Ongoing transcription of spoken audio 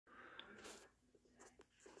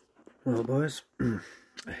Well, boys, I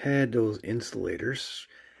had those insulators,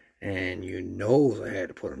 and I had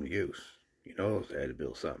to put them to use. I had to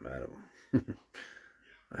build something out of them.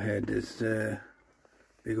 I had this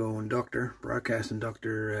big old inductor, broadcast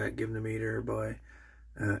inductor, given to me there by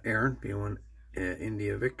Aaron, B1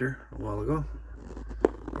 India Victor, a while ago.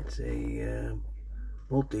 It's a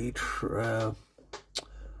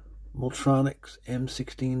Multronics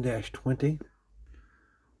M16-20.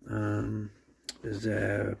 There's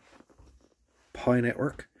a Pi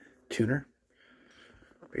Network tuner.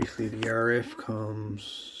 Basically, the RF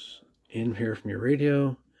comes in here from your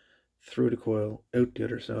radio, through the coil, out the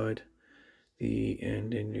other side,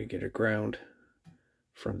 and then you get a ground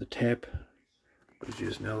from the tap, which is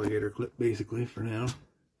just an alligator clip basically for now.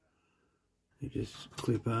 You just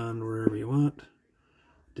clip on wherever you want.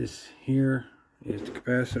 This here is the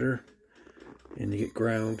capacitor, and you get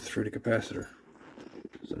ground through the capacitor.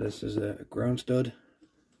 So this is a ground stud.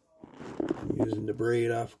 I'm using the braid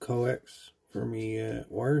off coax for me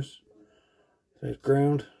wires. So it's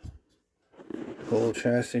ground. The whole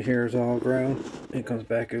chassis here is all ground. It comes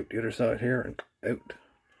back out the other side here and out.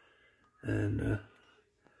 And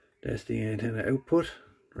that's the antenna output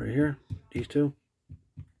right here. These two.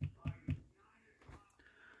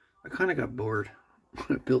 I kind of got bored.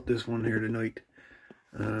 I built this one here tonight.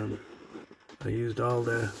 I used all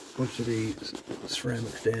the bunch of the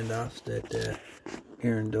ceramic standoffs that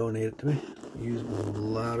Aaron donated to me. I used a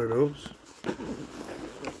lot of those.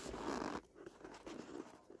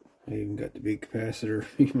 I even got the big capacitor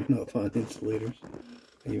even up on insulators,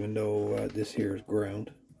 even though this here is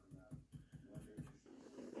ground.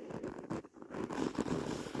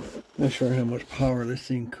 Not sure how much power this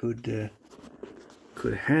thing could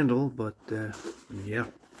handle, but yeah.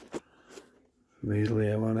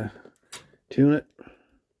 Basically, I want to tune it.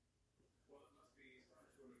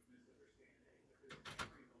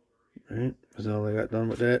 Right, that's all I got done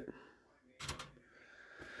with that.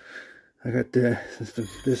 I got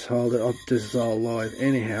this hauled up. This is all live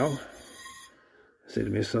anyhow. I say to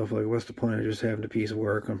myself, like, what's the point of just having a piece of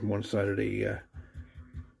wire come from one side of the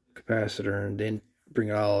capacitor and then bring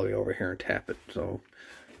it all the way over here and tap it? So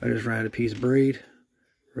I just ran a piece of braid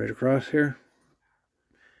right across here,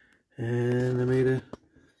 and I made a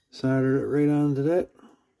soldered it right onto that,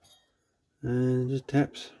 and it just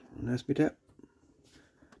taps, and that's me tap.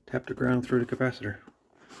 Tap the ground through the capacitor.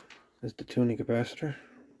 That's the tuning capacitor.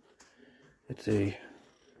 It's a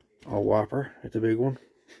whopper. It's a big one.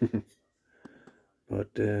 But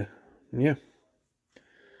yeah,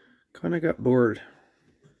 kind of got bored.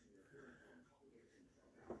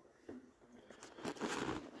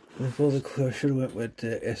 I suppose I should have went with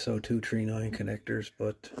SO239 connectors,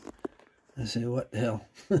 but I say, what the hell.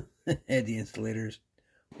 Had the insulators,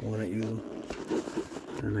 want to use them.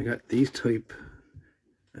 And I got these type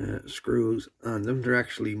screws on them. They're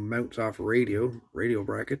actually mounts off radio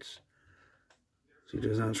brackets. So you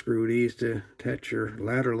just unscrew these to attach your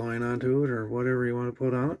ladder line onto it, or whatever you want to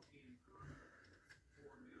put on it.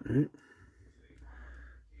 Alright.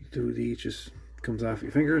 Do these, just comes off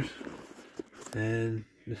your fingers. And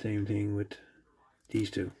the same thing with these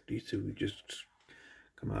two. These two just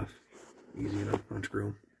come off easy enough. Unscrew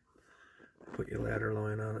them. Put your ladder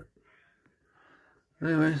line on it.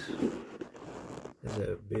 Anyways, it's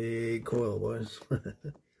a big coil, boys. But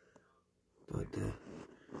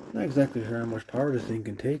not exactly sure how much power this thing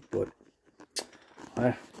can take, but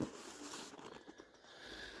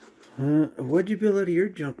what'd you build out of your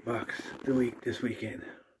junk box this weekend?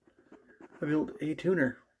 I built a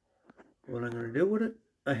tuner. What I'm gonna do with it,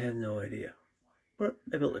 I have no idea. But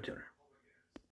I built a tuner.